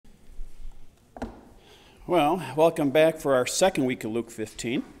Well, welcome back for our second week of Luke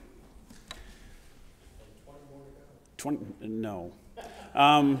 15. 20, no.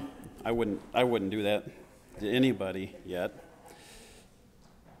 I wouldn't do that to anybody yet.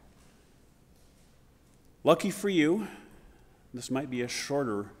 Lucky for you, this might be a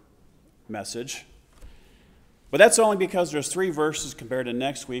shorter message. But that's only because there's 3 verses compared to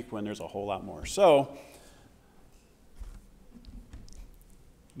next week when there's a whole lot more. So,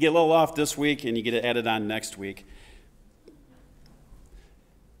 you get a little off this week and you get it added on next week.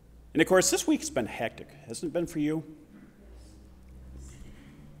 And of course, this week's been hectic. Hasn't it been for you?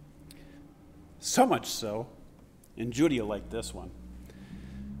 So much so, and Judy will like this one.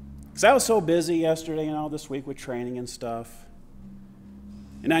 Because I was so busy yesterday and all this week with training and stuff.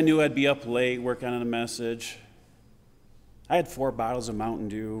 And I knew I'd be up late working on a message. I had 4 bottles of Mountain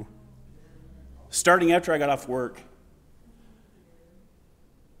Dew. Starting after I got off work.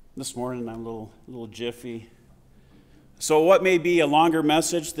 This morning I'm a little jiffy. So what may be a longer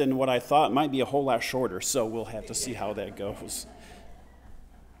message than what I thought might be a whole lot shorter. So we'll have to see how that goes.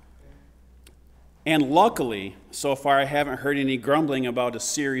 And luckily, so far I haven't heard any grumbling about a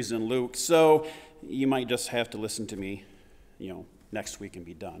series in Luke. So you might just have to listen to me, next week and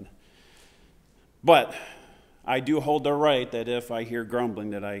be done. But I do hold the right that if I hear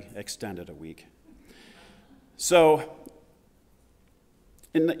grumbling that I extend it a week. So,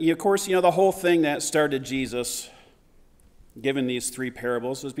 and of course, the whole thing that started Jesus giving these 3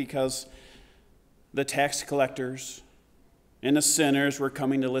 parables was because the tax collectors and the sinners were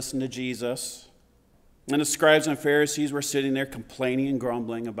coming to listen to Jesus, and the scribes and Pharisees were sitting there complaining and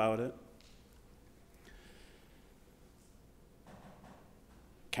grumbling about it.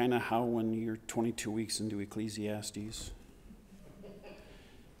 Kind of how when you're 22 weeks into Ecclesiastes.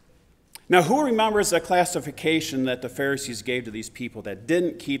 Now, who remembers the classification that the Pharisees gave to these people that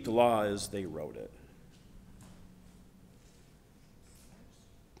didn't keep the law as they wrote it?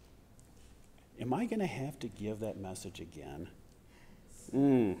 Am I going to have to give that message again?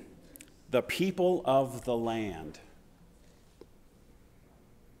 The people of the land.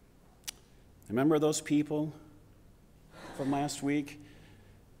 Remember those people from last week?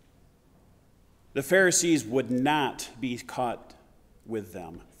 The Pharisees would not be caught with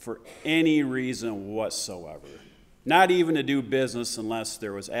them for any reason whatsoever. Not even to do business unless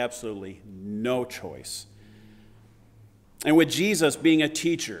there was absolutely no choice. And with Jesus being a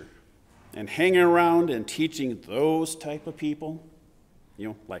teacher and hanging around and teaching those type of people,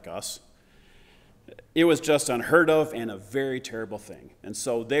 like us, it was just unheard of and a very terrible thing. And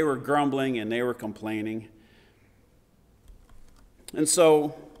so they were grumbling and they were complaining. And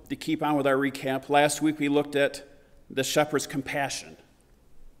so, to keep on with our recap, last week we looked at the shepherd's compassion.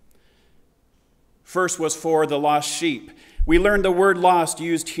 First was for the lost sheep. We learned the word lost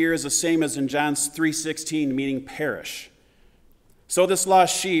used here is the same as in John 3:16, meaning perish. So this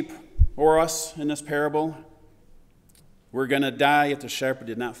lost sheep, or us in this parable, we're going to die if the shepherd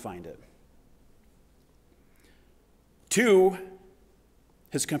did not find it. 2,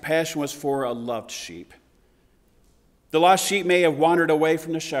 his compassion was for a loved sheep. The lost sheep may have wandered away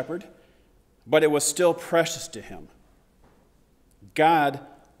from the shepherd, but it was still precious to him. God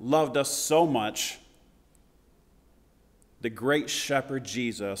loved us so much, the great shepherd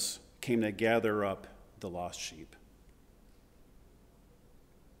Jesus came to gather up the lost sheep.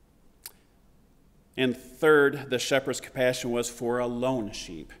 And 3rd, the shepherd's compassion was for a lone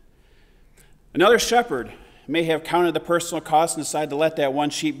sheep. Another shepherd may have counted the personal cost and decided to let that one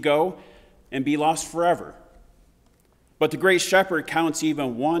sheep go and be lost forever. But the great shepherd counts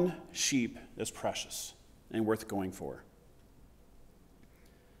even one sheep as precious and worth going for.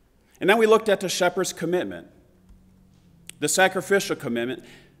 And then we looked at the shepherd's commitment, the sacrificial commitment.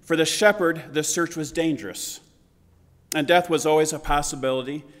 For the shepherd, the search was dangerous, and death was always a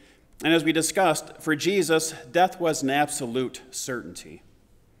possibility. And as we discussed, for Jesus, death was an absolute certainty.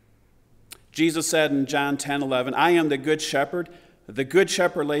 Jesus said in John 10:11, "I am the good shepherd. The good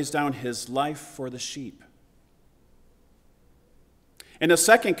shepherd lays down his life for the sheep." And the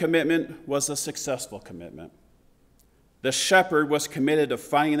second commitment was a successful commitment. The shepherd was committed to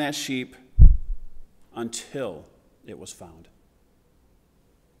finding that sheep until it was found.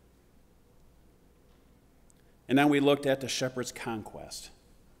 And then we looked at the shepherd's conquest.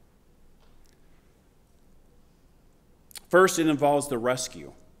 First, it involves the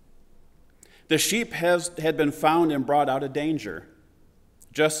rescue. The sheep had been found and brought out of danger,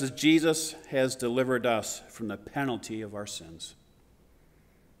 just as Jesus has delivered us from the penalty of our sins.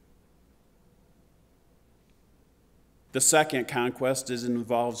 The second conquest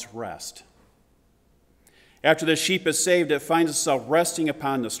involves rest. After the sheep is saved, it finds itself resting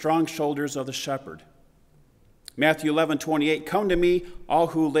upon the strong shoulders of the shepherd. Matthew 11:28, come to me, all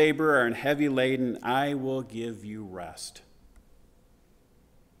who labor are and heavy laden, I will give you rest.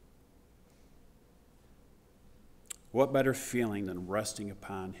 What better feeling than resting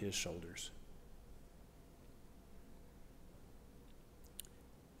upon his shoulders?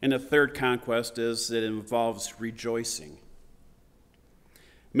 And the third conquest is it involves rejoicing.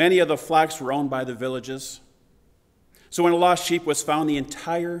 Many of the flocks were owned by the villages. So when a lost sheep was found, the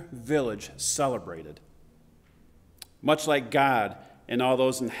entire village celebrated. Much like God and all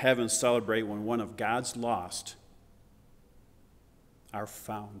those in heaven celebrate when one of God's lost are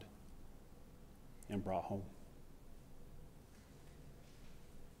found and brought home.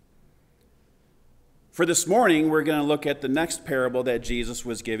 For this morning, we're going to look at the next parable that Jesus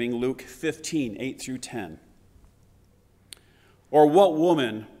was giving, Luke 15, 8 through 10. Or what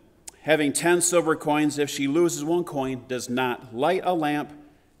woman, having 10 silver coins, if she loses one coin, does not light a lamp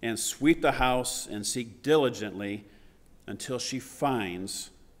and sweep the house and seek diligently until she finds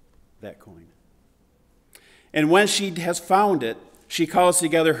that coin? And when she has found it, she calls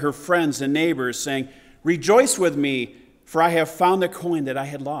together her friends and neighbors, saying, rejoice with me, for I have found the coin that I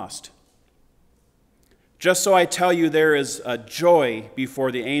had lost. Just so I tell you, there is a joy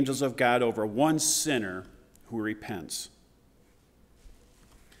before the angels of God over one sinner who repents.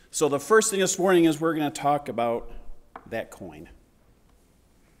 So the first thing this morning is we're going to talk about that coin.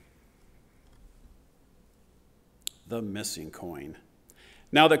 The missing coin.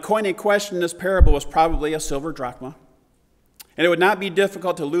 Now, the coin in question in this parable was probably a silver drachma. And it would not be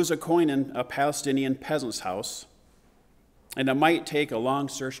difficult to lose a coin in a Palestinian peasant's house. And it might take a long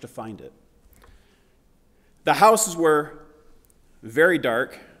search to find it. The houses were very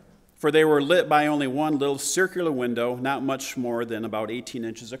dark, for they were lit by only one little circular window, not much more than about 18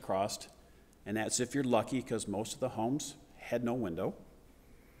 inches across. And that's if you're lucky, because most of the homes had no window.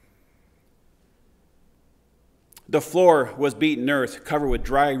 The floor was beaten earth, covered with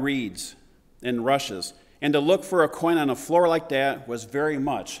dry reeds and rushes. And to look for a coin on a floor like that was very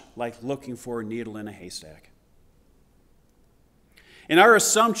much like looking for a needle in a haystack. And our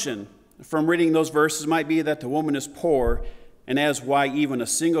assumption from reading those verses might be that the woman is poor, and that is why even a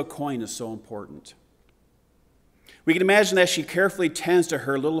single coin is so important. We can imagine that she carefully tends to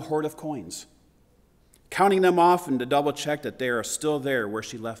her little hoard of coins, counting them often to double check that they are still there where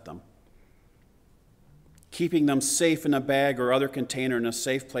she left them, keeping them safe in a bag or other container in a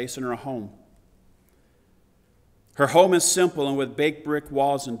safe place in her home. Her home is simple and with baked brick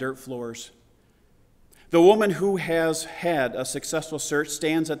walls and dirt floors. The woman who has had a successful search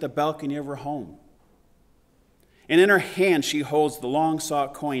stands at the balcony of her home. And in her hand, she holds the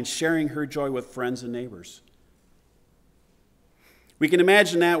long-sought coin, sharing her joy with friends and neighbors. We can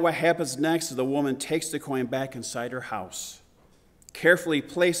imagine that what happens next is the woman takes the coin back inside her house, carefully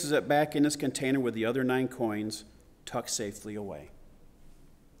places it back in its container with the other 9 coins, tucked safely away.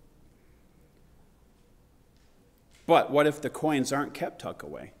 But what if the coins aren't kept tucked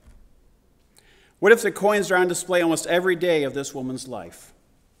away? What if the coins are on display almost every day of this woman's life?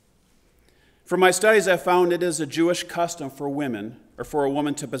 From my studies, I found it is a Jewish custom for women, or for a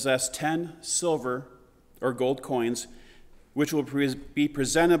woman to possess 10 silver or gold coins, which will be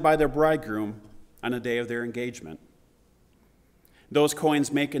presented by their bridegroom on the day of their engagement. Those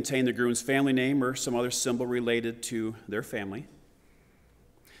coins may contain the groom's family name or some other symbol related to their family.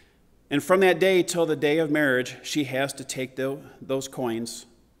 And from that day till the day of marriage, she has to take those coins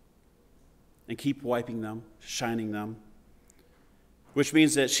and keep wiping them, shining them, which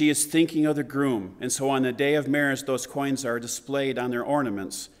means that she is thinking of the groom. And so on the day of marriage, those coins are displayed on their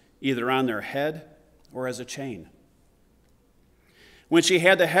ornaments, either on their head or as a chain. When she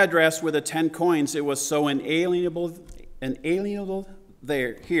had the headdress with the 10 coins, it was so inalienable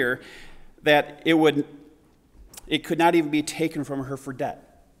here that it could not even be taken from her for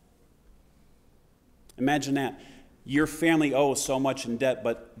debt. Imagine that. Your family owes so much in debt,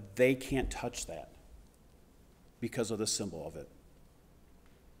 but they can't touch that because of the symbol of it.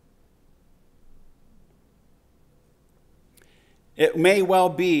 It may well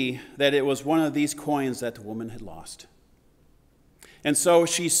be that it was one of these coins that the woman had lost. And so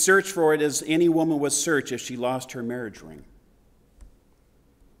she searched for it as any woman would search if she lost her marriage ring.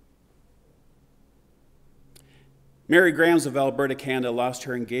 Mary Grams of Alberta, Canada, lost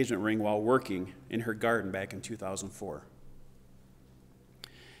her engagement ring while working in her garden back in 2004.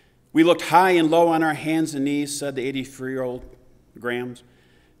 We looked high and low on our hands and knees, said the 83-year-old Grams.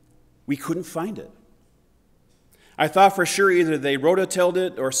 We couldn't find it. I thought for sure either they rototilled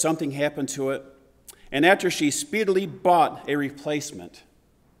it or something happened to it. And after she speedily bought a replacement,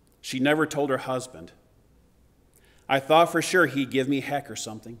 she never told her husband. I thought for sure he'd give me heck or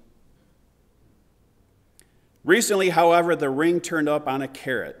something. Recently, however, the ring turned up on a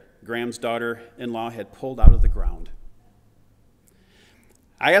carrot Graham's daughter-in-law had pulled out of the ground.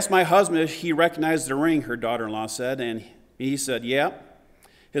 I asked my husband if he recognized the ring, her daughter-in-law said, and he said, yeah.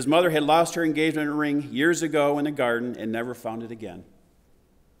 His mother had lost her engagement ring years ago in the garden and never found it again.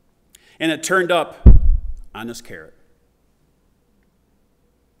 And it turned up on this carrot.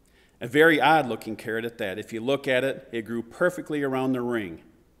 A very odd-looking carrot at that. If you look at it, it grew perfectly around the ring.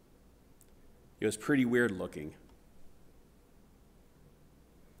 It was pretty weird looking.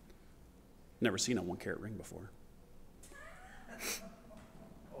 Never seen a one-carat ring before.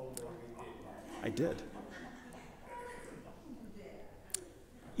 I did.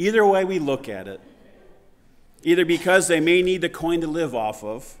 Either way we look at it, either because they may need the coin to live off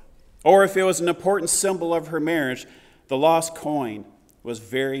of, or if it was an important symbol of her marriage, the lost coin was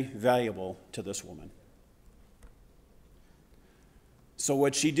very valuable to this woman. So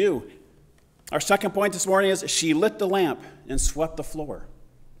what'd she do? Our second point this morning is she lit the lamp and swept the floor.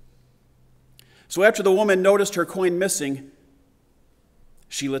 So after the woman noticed her coin missing,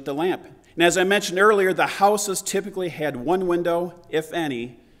 she lit the lamp. And as I mentioned earlier, the houses typically had one window, if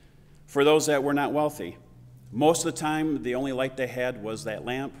any, for those that were not wealthy. Most of the time, the only light they had was that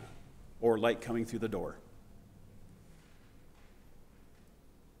lamp or light coming through the door.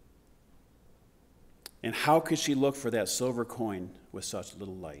 And how could she look for that silver coin with such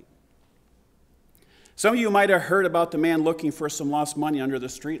little light? Some of you might have heard about the man looking for some lost money under the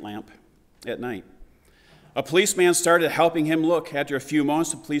street lamp at night. A policeman started helping him look. After a few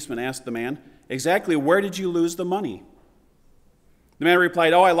moments, the policeman asked the man, exactly where did you lose the money? The man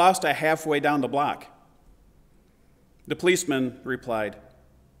replied, I lost it halfway down the block. The policeman replied,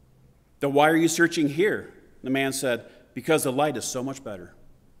 then why are you searching here? The man said, because the light is so much better.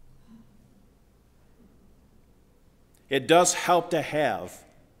 It does help to have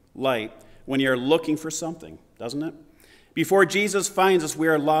light when you're looking for something, doesn't it? Before Jesus finds us, we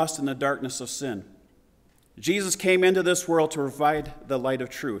are lost in the darkness of sin. Jesus came into this world to provide the light of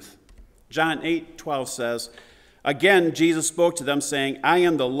truth. John 8:12 says, again, Jesus spoke to them, saying, I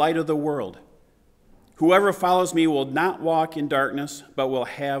am the light of the world. Whoever follows me will not walk in darkness, but will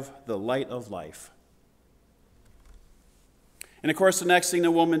have the light of life. And of course, the next thing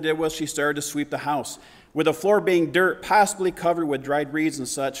the woman did was she started to sweep the house. With the floor being dirt, possibly covered with dried reeds and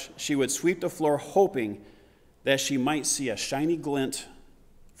such, she would sweep the floor hoping that she might see a shiny glint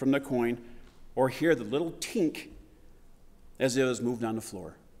from the coin or hear the little tink as it was moved on the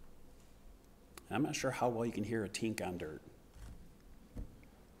floor. I'm not sure how well you can hear a tink on dirt.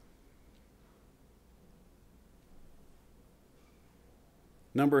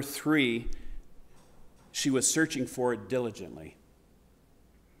 Number 3, she was searching for it diligently.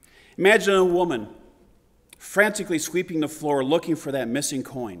 Imagine a woman frantically sweeping the floor looking for that missing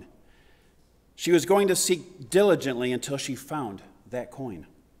coin. She was going to seek diligently until she found that coin.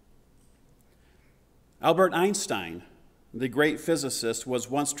 Albert Einstein, the great physicist, was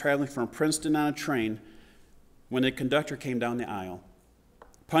once traveling from Princeton on a train when the conductor came down the aisle,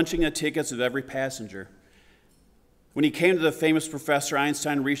 punching the tickets of every passenger. When he came to the famous professor,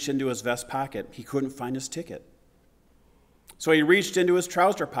 Einstein reached into his vest pocket. He couldn't find his ticket. So he reached into his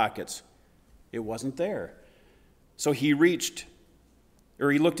trouser pockets. It wasn't there. So he looked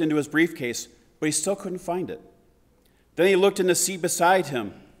into his briefcase, but he still couldn't find it. Then he looked in the seat beside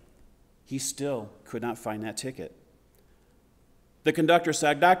him. He still could not find that ticket. The conductor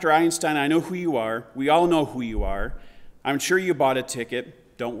said, Dr. Einstein, I know who you are. We all know who you are. I'm sure you bought a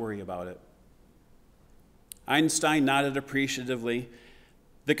ticket. Don't worry about it. Einstein nodded appreciatively.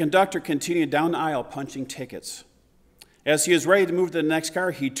 The conductor continued down the aisle punching tickets. As he was ready to move to the next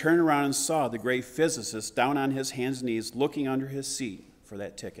car, he turned around and saw the great physicist down on his hands and knees looking under his seat for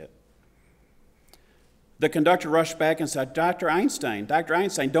that ticket. The conductor rushed back and said, Dr. Einstein,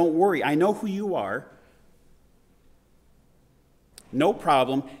 don't worry. I know who you are. No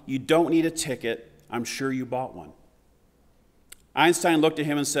problem. You don't need a ticket. I'm sure you bought one. Einstein looked at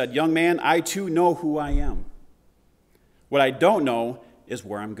him and said, young man, I too know who I am. What I don't know is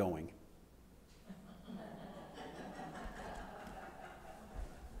where I'm going.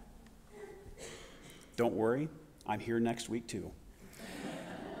 Don't worry, I'm here next week too.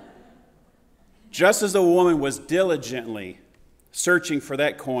 Just as the woman was diligently searching for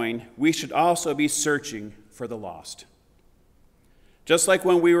that coin, we should also be searching for the lost. Just like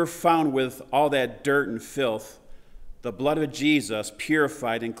when we were found with all that dirt and filth, the blood of Jesus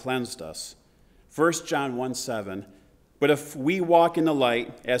purified and cleansed us. 1 John 1:7, but if we walk in the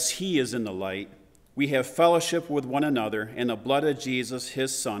light as he is in the light, we have fellowship with one another, and the blood of Jesus,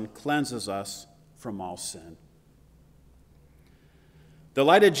 his Son, cleanses us from all sin. The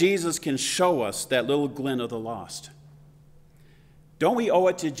light of Jesus can show us that little glint of the lost. Don't we owe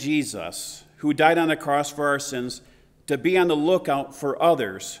it to Jesus, who died on the cross for our sins, to be on the lookout for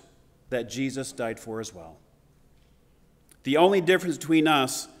others that Jesus died for as well? The only difference between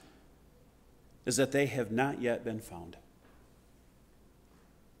us is that they have not yet been found.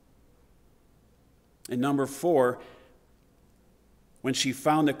 And number 4, when she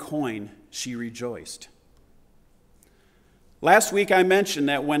found the coin, she rejoiced. Last week I mentioned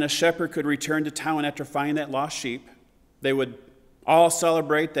that when a shepherd could return to town after finding that lost sheep, they would all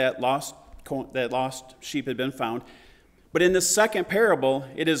celebrate that lost sheep had been found. But in the second parable,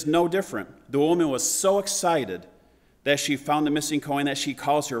 it is no different. The woman was so excited that she found the missing coin that she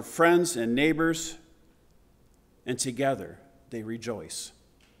calls her friends and neighbors, and together they rejoice.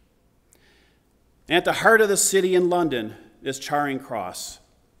 And at the heart of the city in London is Charing Cross.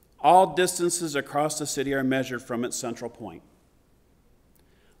 All distances across the city are measured from its central point.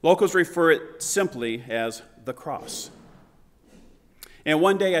 Locals refer it simply as the cross. And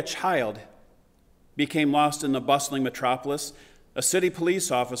one day a child became lost in the bustling metropolis. A city police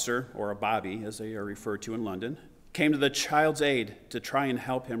officer, or a bobby as they are referred to in London, came to the child's aid to try and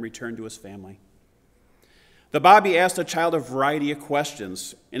help him return to his family. The bobby asked the child a variety of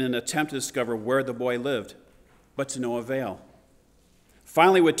questions in an attempt to discover where the boy lived, but to no avail.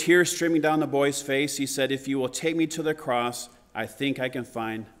 Finally, with tears streaming down the boy's face, he said, "If you will take me to the cross, I think I can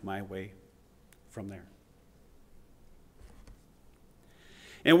find my way from there."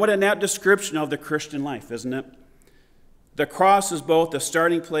 And what an apt description of the Christian life, isn't it? The cross is both the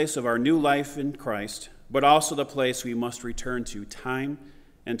starting place of our new life in Christ, but also the place we must return to time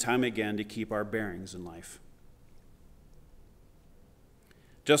and time again to keep our bearings in life.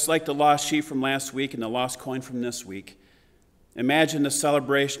 Just like the lost sheep from last week and the lost coin from this week, imagine the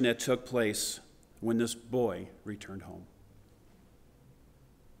celebration that took place when this boy returned home.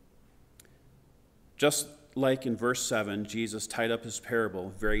 Just like in verse 7, Jesus tied up his parable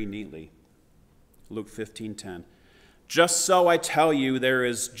very neatly. Luke 15:10. "Just so I tell you, there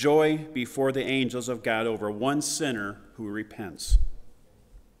is joy before the angels of God over one sinner who repents."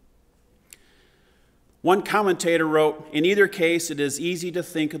 One commentator wrote, "In either case, it is easy to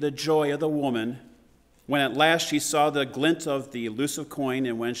think of the joy of the woman when at last she saw the glint of the elusive coin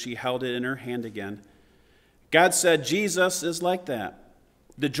and when she held it in her hand again. God said Jesus is like that,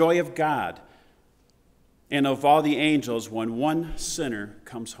 the joy of God and of all the angels when one sinner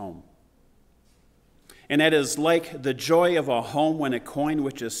comes home. And that is like the joy of a home when a coin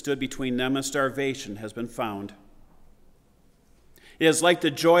which has stood between them and starvation has been found. It is like the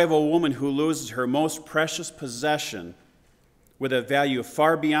joy of a woman who loses her most precious possession with a value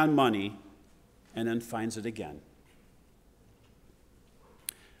far beyond money and then finds it again."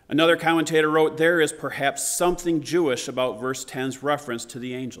 Another commentator wrote, "There is perhaps something Jewish about verse 10's reference to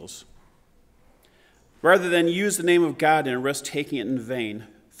the angels. Rather than use the name of God and risk taking it in vain,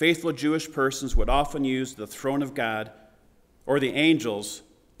 faithful Jewish persons would often use the throne of God or the angels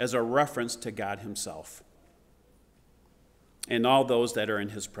as a reference to God himself and all those that are in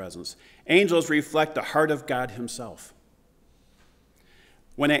his presence. Angels reflect the heart of God himself.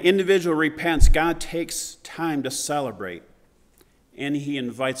 When an individual repents, God takes time to celebrate, and he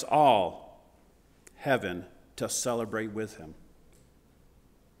invites all heaven to celebrate with him.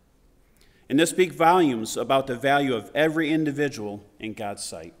 And this speaks volumes about the value of every individual in God's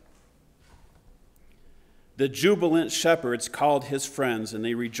sight. The jubilant shepherds called his friends, and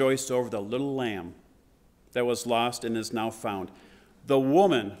they rejoiced over the little lamb that was lost and is now found. The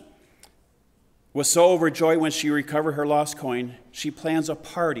woman was so overjoyed when she recovered her lost coin, she plans a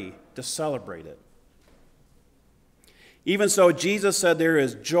party to celebrate it. Even so, Jesus said there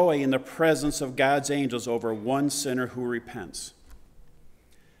is joy in the presence of God's angels over one sinner who repents.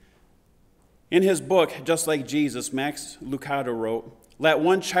 In his book, Just Like Jesus, Max Lucado wrote, "Let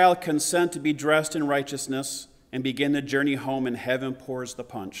one child consent to be dressed in righteousness and begin the journey home, and heaven pours the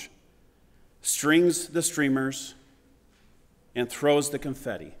punch, strings the streamers, and throws the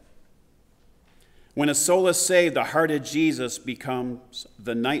confetti. When a soul is saved, the heart of Jesus becomes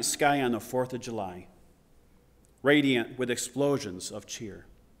the night sky on the 4th of July, radiant with explosions of cheer."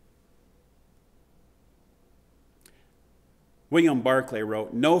 William Barclay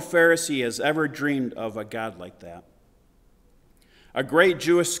wrote, "No Pharisee has ever dreamed of a God like that." A great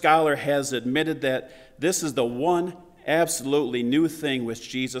Jewish scholar has admitted that this is the one absolutely new thing which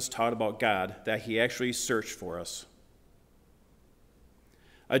Jesus taught about God that he actually searched for us.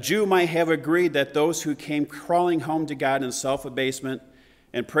 A Jew might have agreed that those who came crawling home to God in self-abasement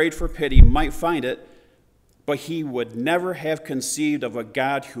and prayed for pity might find it, but he would never have conceived of a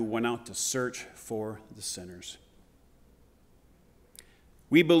God who went out to search for the sinners.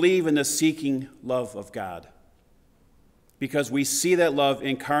 We believe in the seeking love of God because we see that love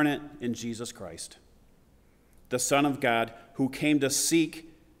incarnate in Jesus Christ, the Son of God, who came to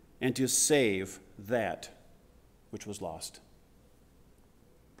seek and to save that which was lost.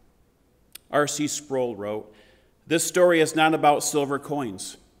 R.C. Sproul wrote, "This story is not about silver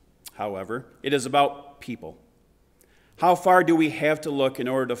coins. However, it is about people. How far do we have to look in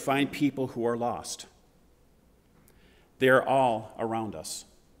order to find people who are lost? They are all around us.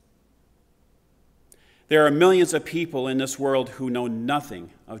 There are millions of people in this world who know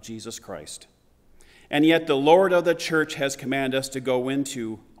nothing of Jesus Christ. And yet the Lord of the church has commanded us to go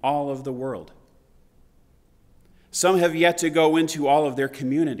into all of the world. Some have yet to go into all of their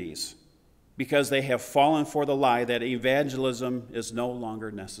communities because they have fallen for the lie that evangelism is no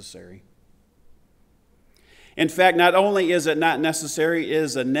longer necessary. In fact, not only is it not necessary, it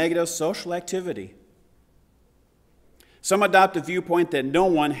is a negative social activity. Some adopt a viewpoint that no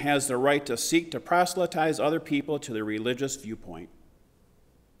one has the right to seek to proselytize other people to their religious viewpoint.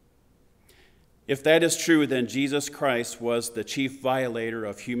 If that is true, then Jesus Christ was the chief violator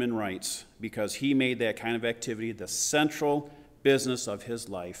of human rights because he made that kind of activity the central business of his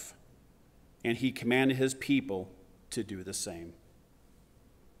life, and he commanded his people to do the same.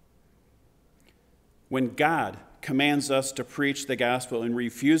 When God commands us to preach the gospel and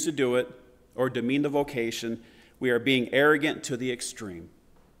refuse to do it or demean the vocation, we are being arrogant to the extreme.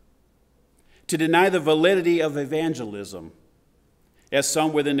 To deny the validity of evangelism, as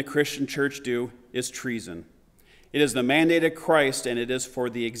some within the Christian church do, is treason. It is the mandate of Christ, and it is for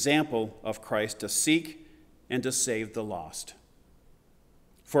the example of Christ to seek and to save the lost.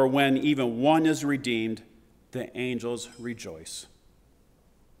 For when even one is redeemed, the angels rejoice.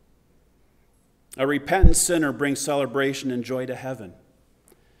 A repentant sinner brings celebration and joy to heaven.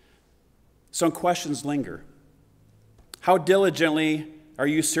 Some questions linger. How diligently are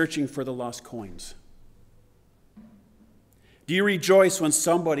you searching for the lost coins? Do you rejoice when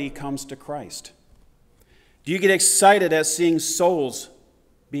somebody comes to Christ? Do you get excited at seeing souls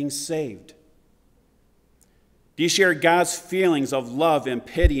being saved? Do you share God's feelings of love and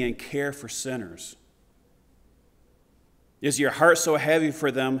pity and care for sinners? Is your heart so heavy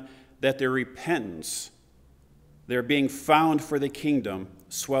for them that their repentance, their being found for the kingdom,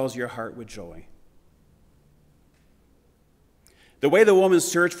 swells your heart with joy? The way the woman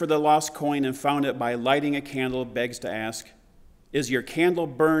searched for the lost coin and found it by lighting a candle begs to ask, is your candle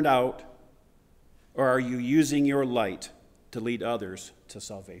burned out, or are you using your light to lead others to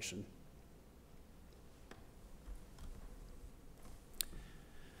salvation?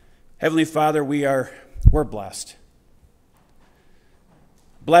 Heavenly Father, we're blessed.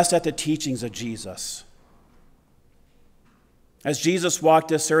 Blessed at the teachings of Jesus. As Jesus walked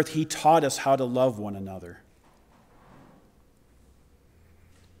this earth, he taught us how to love one another.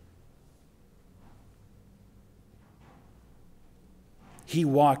 He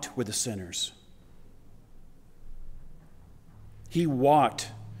walked with the sinners. He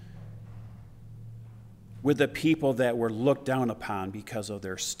walked with the people that were looked down upon because of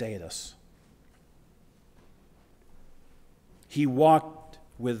their status. He walked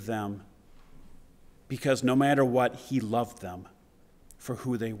with them because no matter what, he loved them for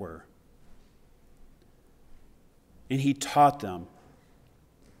who they were. And he taught them.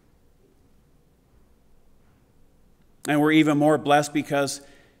 And we're even more blessed because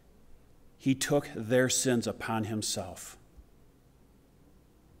he took their sins upon himself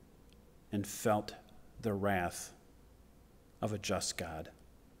and felt the wrath of a just God.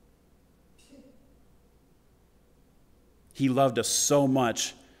 He loved us so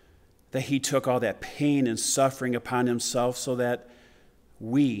much that he took all that pain and suffering upon himself so that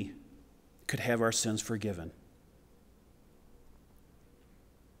we could have our sins forgiven.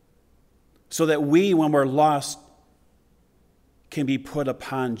 So that we, when we're lost, can be put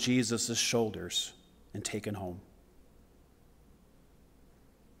upon Jesus' shoulders and taken home.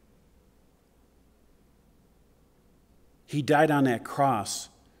 He died on that cross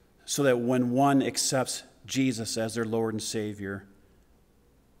so that when one accepts Jesus as their Lord and Savior,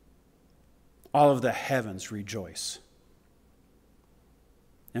 all of the heavens rejoice.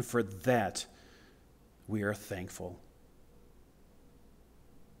 And for that, we are thankful.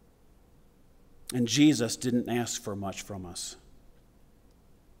 And Jesus didn't ask for much from us.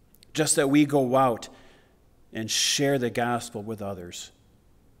 Just that we go out and share the gospel with others.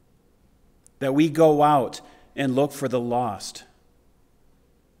 That we go out and look for the lost.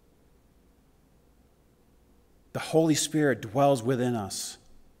 The Holy Spirit dwells within us,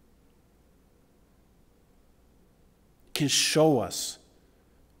 can show us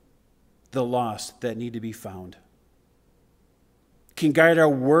the lost that need to be found, can guide our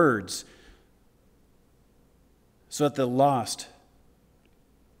words so that the lost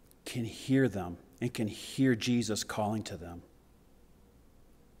can hear them and can hear Jesus calling to them.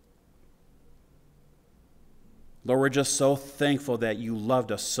 Lord, we're just so thankful that you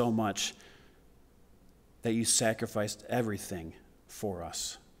loved us so much that you sacrificed everything for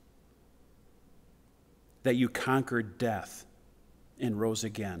us, that you conquered death and rose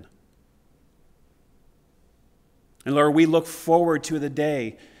again. And Lord, we look forward to the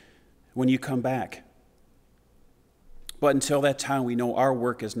day when you come back. But until that time, we know our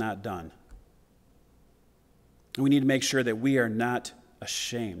work is not done. And we need to make sure that we are not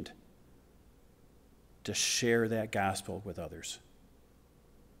ashamed to share that gospel with others.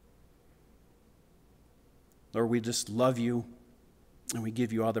 Lord, we just love you, and we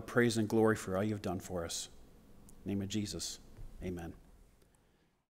give you all the praise and glory for all you've done for us. In the name of Jesus, amen.